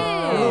it bit. Did.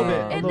 A little bit.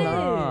 A It little bit.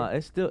 Nah,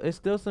 did. it's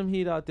still some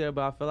heat out there,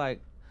 but I feel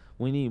like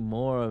we need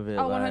more of it.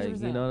 Oh, like,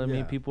 100%. you know what I Yeah.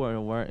 mean? People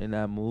weren't in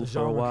that The mood for a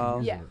genre can while.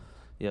 use Yeah. it.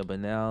 Yeah,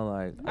 but now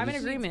like I'm in It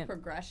needs agreement.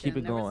 Progression. Keep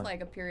it There going. was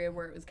like a period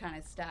where it was kind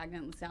of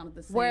stagnant and sounded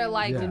the same. Where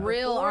like Yeah.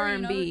 real Before, R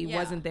you know, and B yeah.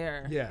 wasn't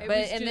there. Yeah. It But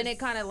was and then it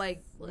just, kind of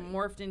like like-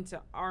 morphed into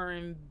R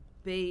and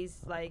bass,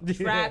 like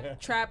Yeah.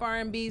 trap R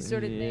and B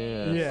sort of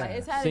thing. Yeah. Like,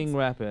 it's had sing its,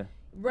 rapping.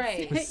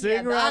 right.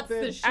 Sing that's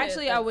rapping. the shit.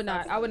 Actually, I would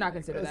not That's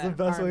consider That's that.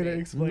 the best way to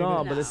R&B. explain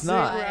No, it. but it's Sing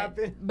not.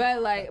 rapping.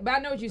 But I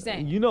know what you're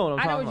saying. You know what I'm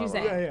I know talking what you're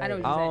about, saying. right? Yeah, I know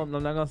what yeah, you're saying.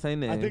 I'm not gonna say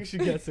names. I think she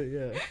gets it,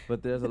 yeah.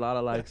 but there's a lot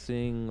of like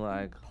sing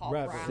like Pop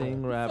Rap. rap.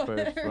 sing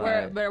rappers. Where,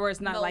 like, but where it's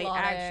not like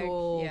Melodic,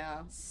 actual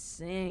yeah.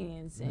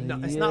 singing. No,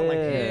 it's not like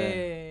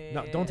Yeah.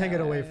 No, don't take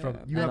it away from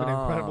you. Have an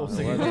No, incredible it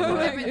singing. wasn't. The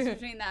voice. difference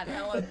between that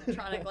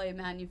electronically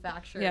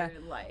manufactured, Yeah.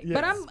 like. Yeah.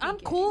 But I'm speaking,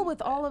 cool with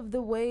but- all of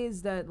the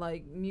ways that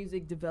like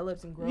music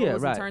develops and grows Yeah,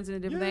 and right. turns into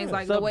different Yeah. things.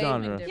 Like the way,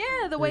 Subgenre.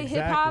 yeah, the way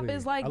hip hop Exactly.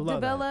 is like I love that.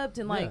 developed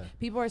and like Yeah.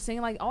 people are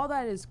singing, like all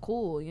that is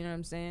cool. You know what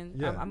I'm saying?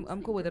 Yeah.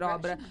 I'm cool with it all.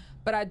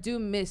 But I do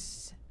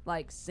miss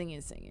like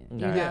singing. You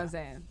know Yeah. what I'm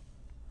saying?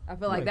 I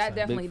feel like Makes that sense.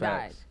 definitely Big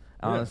died. facts.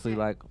 Honestly,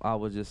 like I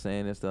was just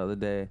saying this the other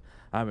day.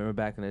 I remember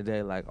back in the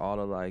day, like all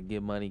the like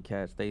Get Money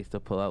cats, they used to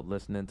pull up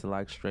listening to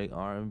like straight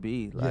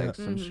R&B, like Yeah.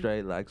 some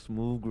straight like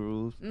smooth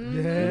grooves. Yeah,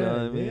 You know what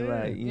I mean? yeah.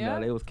 Like you Yeah.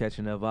 know, they was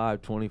catching that vibe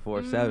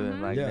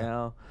 24/7. Like Yeah.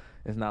 now,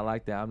 it's not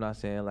like that. I'm not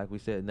saying like we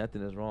said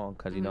nothing is wrong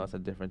because you know it's a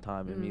different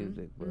time in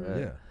music, but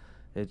Yeah.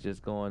 it's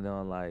just going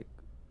on like.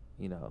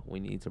 You know, we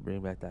need to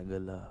bring back that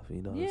good love.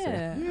 You know what I'm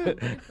Yeah.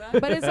 saying?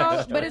 But it's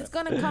all. But it's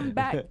gonna come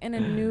back in a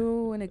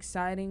new and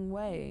exciting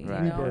way.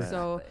 Right. You know, Rebirth.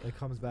 so. It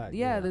comes back.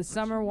 Yeah, the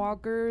Summer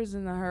Walkers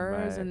and the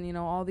Hers Right. and you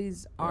know all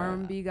these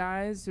R&B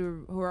guys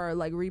who are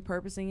like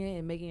repurposing it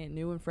and making it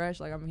new and fresh.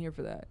 Like I'm here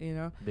for that, you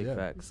know. Big Yeah.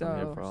 facts. I'm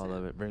here So- for all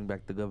of it. Bring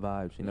back the good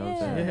vibes. You know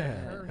what I'm Yeah. saying? Yeah,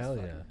 Hers hell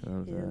fucking yeah. You know what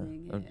I'm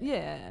saying? killing it.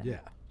 Yeah. Yeah.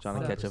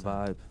 Trying to catch a 100%.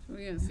 vibe.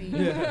 We're gonna see.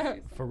 Yeah,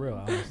 for real,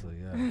 honestly,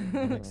 yeah,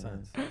 that makes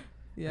sense.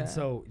 Yeah. And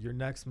so your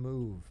next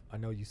move, I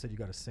know you said you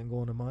got a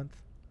single in a month,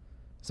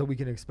 so we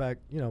can expect,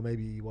 you know,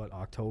 maybe what,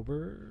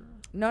 October?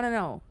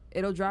 No.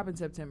 It'll drop in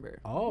September.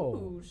 Oh,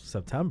 Ooh,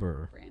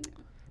 September. Brand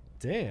new.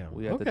 Damn.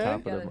 We at okay. the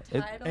top Got of a the.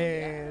 title.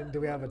 And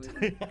do we have a?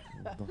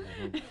 What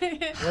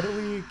What do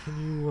we? Can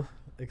you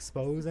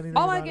expose anything?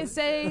 All I about can it?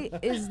 say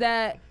is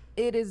that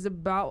it is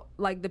about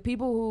like the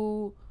people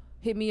who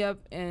hit me up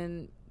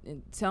and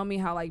tell me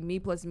how like Me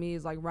Plus Me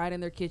is like right in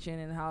their kitchen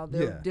and how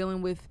they're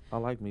dealing with I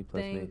like Me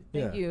Plus Me.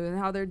 Thank you. And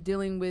how they're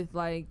dealing with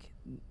like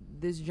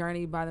this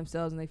journey by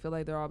themselves and they feel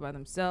like they're all by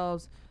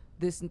themselves.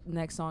 This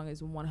next song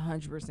is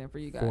 100% for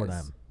you guys. For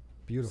them.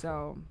 Beautiful.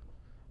 So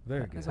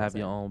very good. Have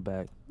your own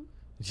back.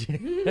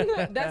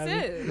 That's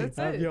it. That's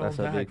have it. Your That's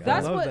own a big back. thing. I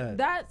That's love what that.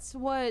 that's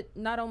what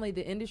not only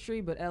the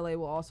industry but LA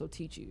will also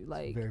teach you.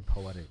 Like Very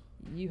poetic.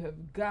 you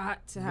have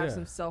got to have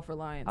some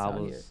self-reliance I out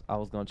here.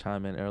 was gonna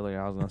chime in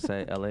earlier. I was gonna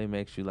say LA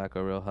makes you like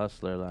a real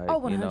hustler. Like Oh,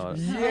 100%.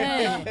 you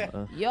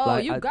know, Yo,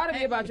 like, you I- gotta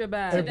be about your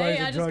bag. Everybody's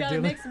Today a I just drug gotta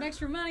dealer. make some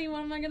extra money.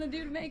 What am I gonna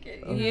do to make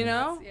it? You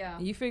know? Yeah.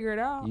 You figure it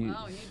out. You-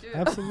 Oh, you do.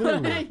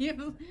 Absolutely.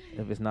 You-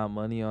 if it's not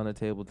money on the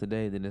table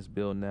today, then it's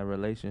building that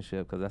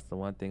relationship. Because that's the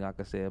one thing I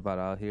could say about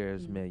out here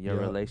is, man, your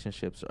Yeah.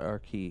 relationships are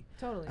key.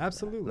 Totally.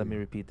 Absolutely. Let me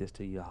repeat this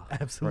to y'all.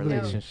 Absolutely.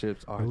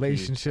 Relationships are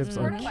Relationships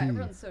Why are do key.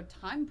 everyone's so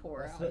time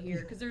poor out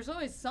here? Because there's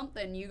always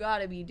something you got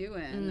to be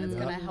doing that's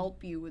gonna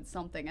help you with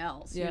something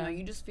else. You Yeah. know,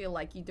 you just feel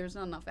like there's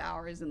not enough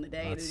hours in the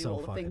day That's to do so all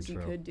the fucking things you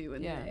true. could do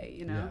in Yeah. the day.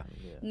 You know,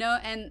 Yeah. no,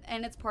 and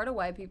it's part of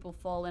why people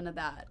fall into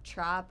that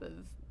trap of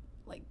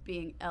like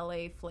being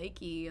LA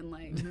flaky and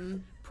like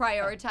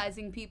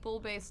prioritizing people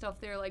based off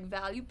their like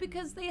value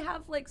because they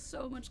have like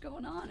so much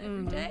going on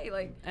every day.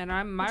 Like, And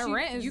my but you-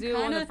 rent is you due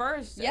on the kinda-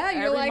 first. yeah,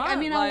 you're every like, I month.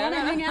 mean, I Like, want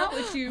to gotta- hang out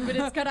with you, but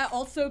it's gotta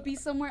also be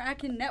somewhere I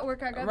can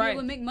network. I gotta Right. be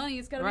able to make money.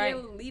 It's gotta Right. be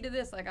able to lead to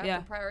this. Like, I Yeah.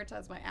 have to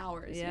prioritize my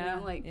hours. Yeah. You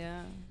know, like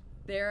yeah.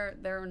 there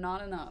are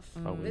not enough.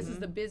 Mhm. This is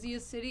the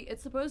busiest city.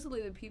 It's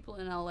supposedly the people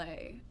in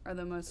LA are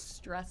the most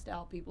stressed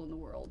out people in the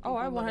world. Oh,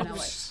 I People who live in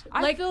 100%. LA.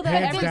 I Like, feel that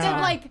Hands every down.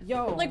 time. like,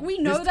 Yo. like we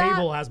know This that,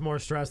 table has more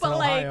stress but than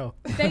like Ohio.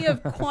 they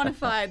have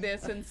quantified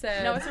this and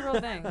said No, it's a real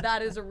thing.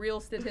 that is a real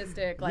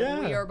statistic. Like Yeah.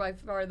 we are by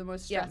far the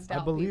most Yeah. stressed I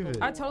out. believe people it.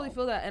 in I the totally world.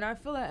 feel that, and I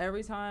feel that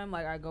every time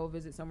like I go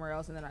visit somewhere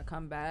else and then I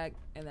come back,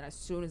 and then as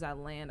soon as I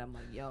land, I'm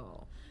like,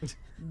 yo,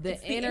 the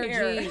It's the energy,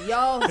 air.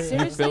 yo, You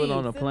seriously, feel it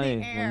on the it's in the plane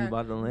when air. you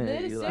about to land.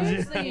 Dude, You like,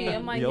 seriously,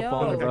 I'm like, your yo,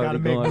 phone is I gotta already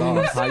make going off.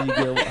 moves.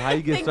 How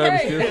you get Think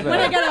service great. dispatch? When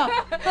I get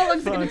off, how long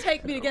is it gonna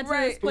take me to get to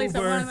Right. this place?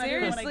 Uber. What am I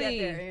doing when I get seriously,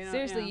 there? You know?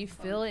 seriously, Yeah. you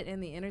feel it in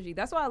the energy.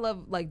 That's why I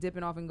love like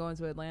dipping off and going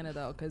to Atlanta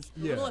though, because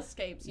Little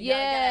escapes. You gotta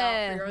get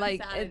out for your own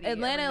like sanity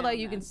Atlanta, every like now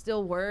you and can then.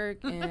 still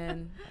work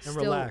and still,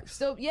 relax.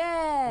 Still,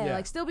 Yeah.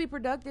 like still be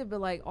productive, but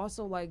like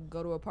also like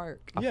go to a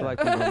park. I Yeah. feel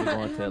like you're gonna be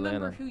going to Remember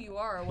Atlanta. who you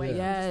are away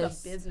Yeah. from Yes.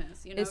 just the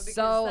business. You know, It's because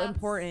so that's-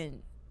 important.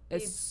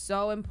 It's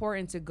so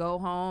important to go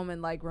home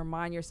and like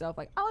remind yourself,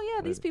 like, oh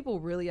yeah, these people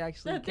really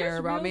actually that care there's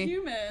about real me.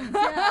 humans.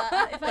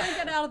 Yeah, if I could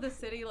get out of the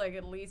city like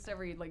at least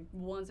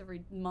once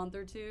every month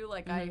or two,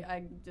 like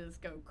I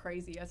just go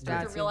crazy. I start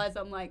Got to to. realize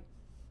I'm like,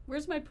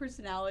 where's my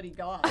personality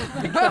gone? Like,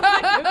 who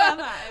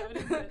am I? What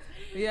is this?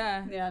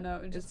 Yeah. Yeah, no,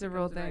 it just It's a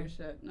real becomes very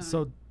thing. Shit. No.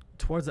 So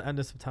towards the end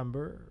of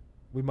September,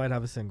 we might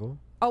have a single.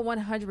 Oh,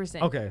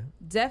 100%. Okay.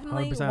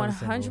 Definitely 100% have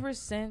a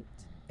single. 100%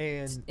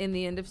 And in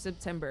the end of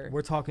September.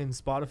 we're talking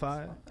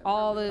Spotify,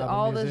 all the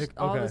Apple Music?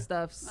 all the Okay.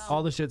 stuffs.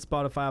 all the shit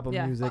Spotify, Apple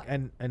Yeah. Music,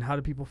 and how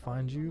do people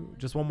find you?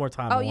 Just one more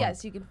time. Oh I want-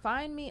 yes, you can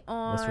find me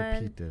on Let's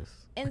repeat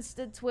this.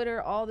 Insta, Twitter,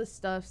 all the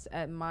stuffs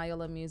at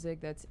Mayila Music.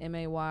 That's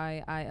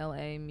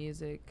Mayila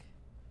Music.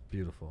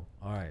 Beautiful.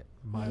 All right,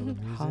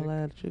 Mayila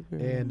Holla Music. at your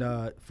girl.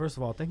 And first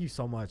of all, thank you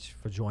so much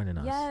for joining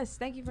us. Yes,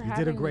 thank you for You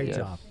having did me. a great Yes.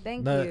 job.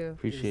 Thank That you.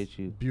 Appreciate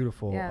you.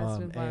 Beautiful. Yeah, it's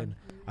been fun. And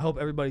I hope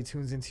everybody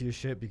tunes into your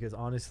shit because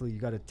honestly, you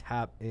got to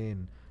tap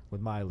in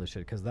with Mayila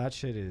shit because that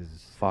shit is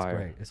Fire. It's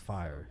great. It's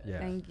fire. Yeah.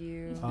 Thank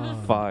you.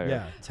 Fire.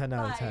 Yeah, 10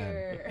 out of 10.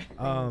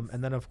 Fire.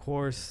 And then of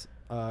course,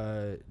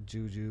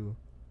 Juju,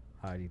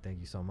 Heidi, thank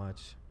you so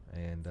much,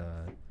 and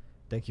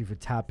thank you for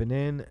tapping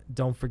in.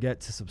 Don't forget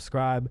to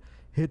subscribe,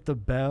 hit the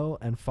bell,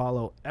 and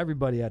follow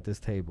everybody at this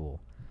table.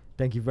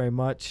 Thank you very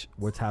much.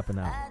 We're tapping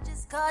out. I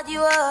just called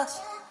you up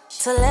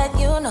to let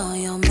you know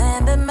your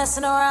man been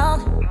messing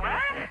around.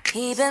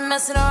 He been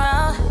messing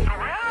around.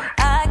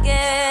 I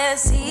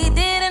guess he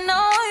didn't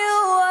know you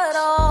were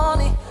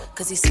only,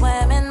 cause he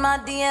swam in my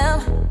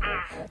DM.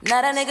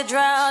 Now that nigga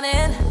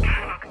drowning.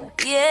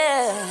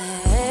 Yeah.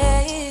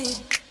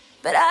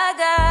 But I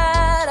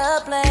got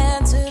a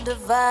plan to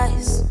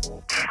devise.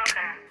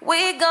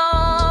 We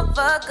gon'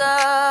 fuck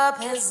up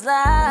his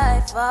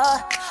life.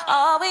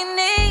 All we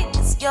need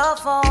is your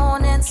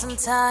phone and some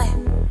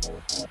time.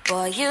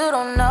 Boy, you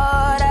don't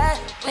know that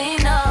we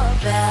know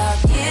about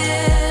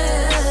you,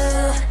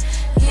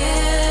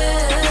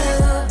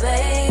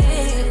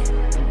 baby.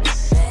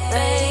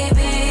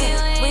 Baby,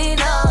 we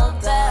know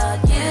about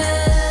you.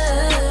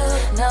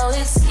 No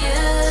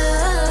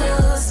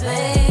excuse,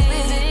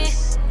 baby.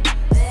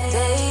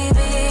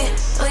 Baby,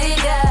 we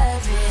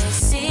got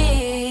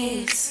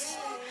receipts.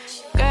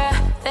 Girl,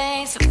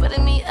 thanks for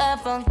putting me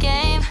up on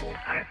game.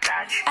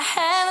 I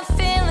had a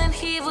feeling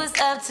he was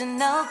up to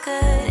no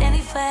good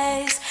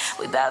anyways.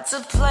 We about to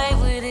play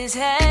with his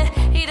head.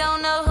 He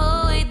don't know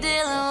who he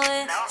dealing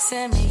with.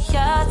 Send me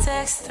your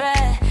text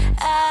thread.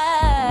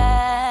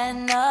 I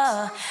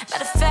know.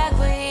 Matter of fact,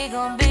 where he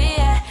gon' be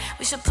at?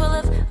 We should pull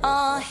up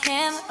on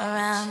him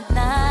around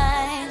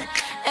 9.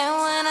 And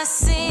when I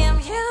see him,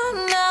 you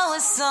know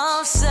it's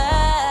on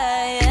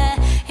side. Yeah.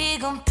 He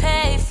gon'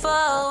 pay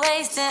for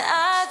wasting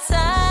our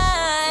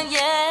time.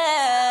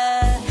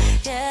 Yeah,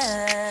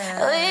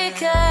 yeah. We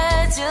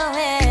cut you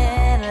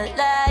in a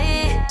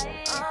light,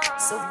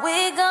 so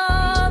we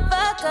gon'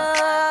 fuck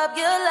up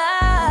your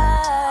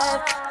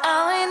life.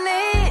 All we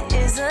need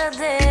is a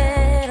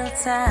little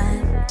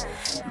time,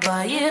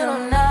 but you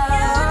don't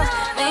know.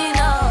 We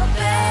know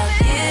about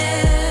you,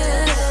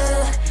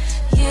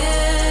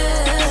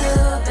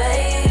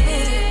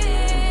 baby,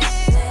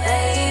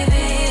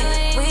 baby.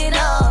 We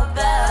know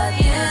about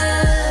you.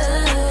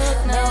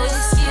 No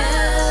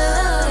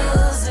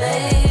excuse,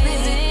 baby.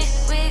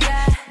 We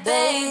got,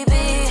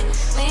 baby.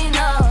 We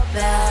know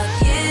about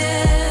you,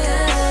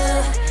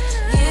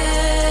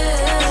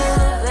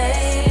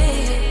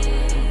 baby,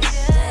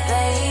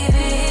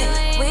 baby.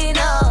 We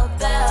know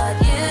about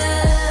you.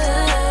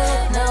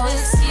 No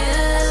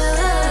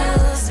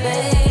excuse,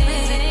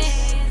 baby,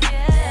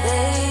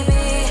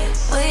 baby.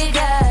 We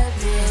got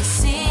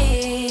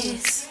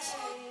receipts.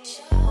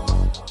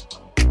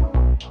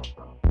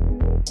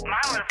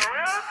 Mayila, for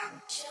real?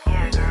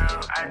 Yeah, girl,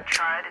 I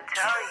tried to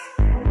tell you.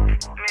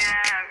 Man,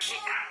 I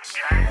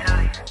tried to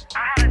tell you. I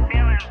had a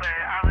feeling, but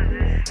I was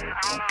just, I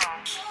don't know.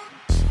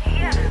 He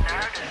had a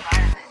nerve to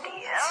slide in the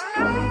DM,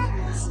 though.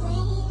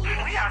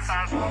 We got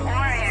something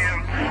for him.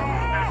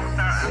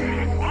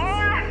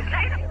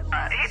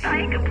 He thought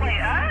he could play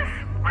us?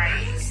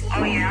 Right.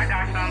 Oh, yeah, I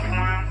got something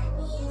for him.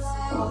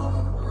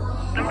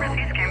 The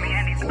receipts came in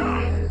handy,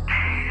 though.